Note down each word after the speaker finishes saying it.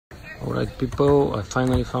Alright people, I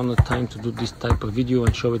finally found the time to do this type of video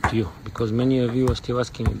and show it to you, because many of you are still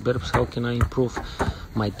asking me, Berbs, how can I improve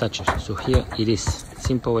my touches? So here it is,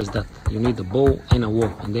 simple as that. You need a ball and a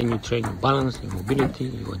wall, and then you train your balance, your mobility,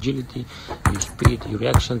 your agility, your speed, your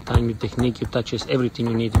reaction time, your technique, your touches, everything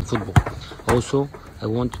you need in football. Also, I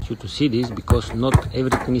wanted you to see this because not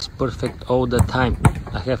everything is perfect all the time.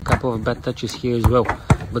 I have a couple of bad touches here as well,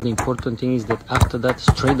 but the important thing is that after that,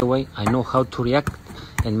 straight away, I know how to react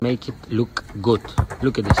and make it look good.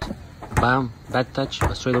 Look at this. Bam, bad touch,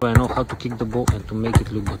 but straight away I know how to kick the ball and to make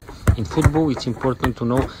it look good. In football, it's important to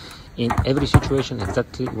know in every situation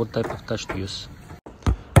exactly what type of touch to use.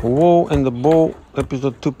 Whoa, and the ball,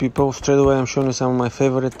 episode 2 people. Straight away I'm showing you some of my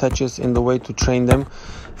favorite touches and the way to train them.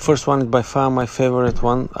 First one is by far my favorite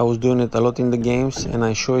one. I was doing it a lot in the games and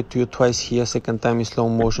I show it to you twice here, second time in slow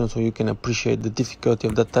motion, so you can appreciate the difficulty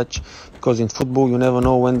of that touch, because in football you never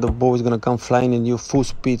know when the ball is going to come flying in you full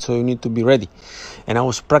speed, so you need to be ready. And I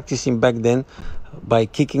was practicing back then by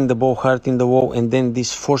kicking the ball hard in the wall, and then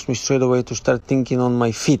this forced me straight away to start thinking on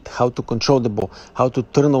my feet, how to control the ball, how to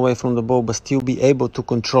turn away from the ball but still be able to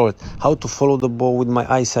control it, how to follow the ball with my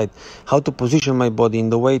eyesight, how to position my body in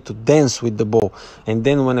the way to dance with the ball, and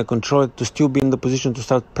then when I control it to still be in the position to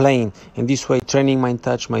start playing, and this way training my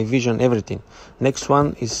touch, my vision, everything. Next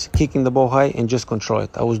one is kicking the ball high and just control it.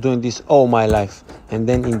 I was doing this all my life, and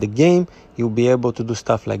then in the game you'll be able to do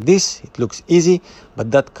stuff like this. It looks easy,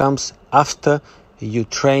 but that comes after you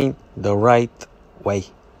train the right way.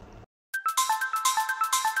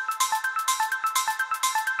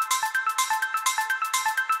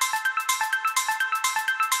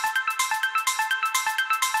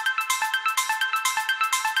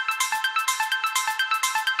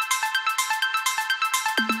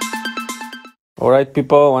 Alright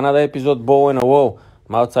people, another episode, ball and a wall.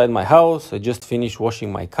 I'm outside my house. I just finished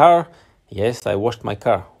washing my car. Yes, I washed my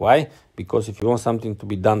car. Why? Because if you want something to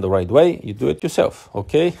be done the right way, you do it yourself,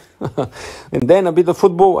 okay? And then a bit of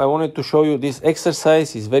football. I wanted to show you this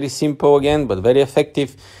exercise. It's very simple again, but very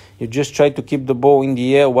effective. You just try to keep the ball in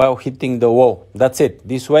the air while hitting the wall. That's it.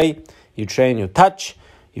 This way, you train your touch.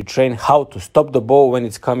 You train how to stop the ball when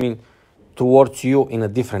it's coming towards you in a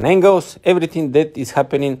different angles. Everything that is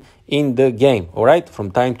happening in the game, all right?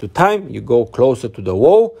 From time to time, you go closer to the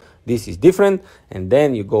wall. This is different, and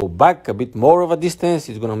then you go back a bit more of a distance.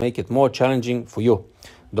 It's going to make it more challenging for you.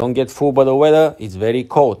 Don't get fooled by the weather. It's very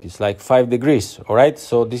cold. It's like 5 degrees, all right?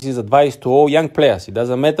 So this is advice to all young players. It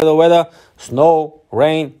doesn't matter the weather, snow,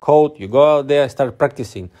 rain, cold. You go out there, start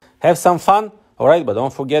practicing. Have some fun, all right? But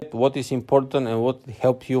don't forget what is important and what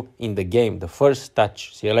helps you in the game. The first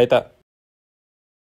touch. See you later.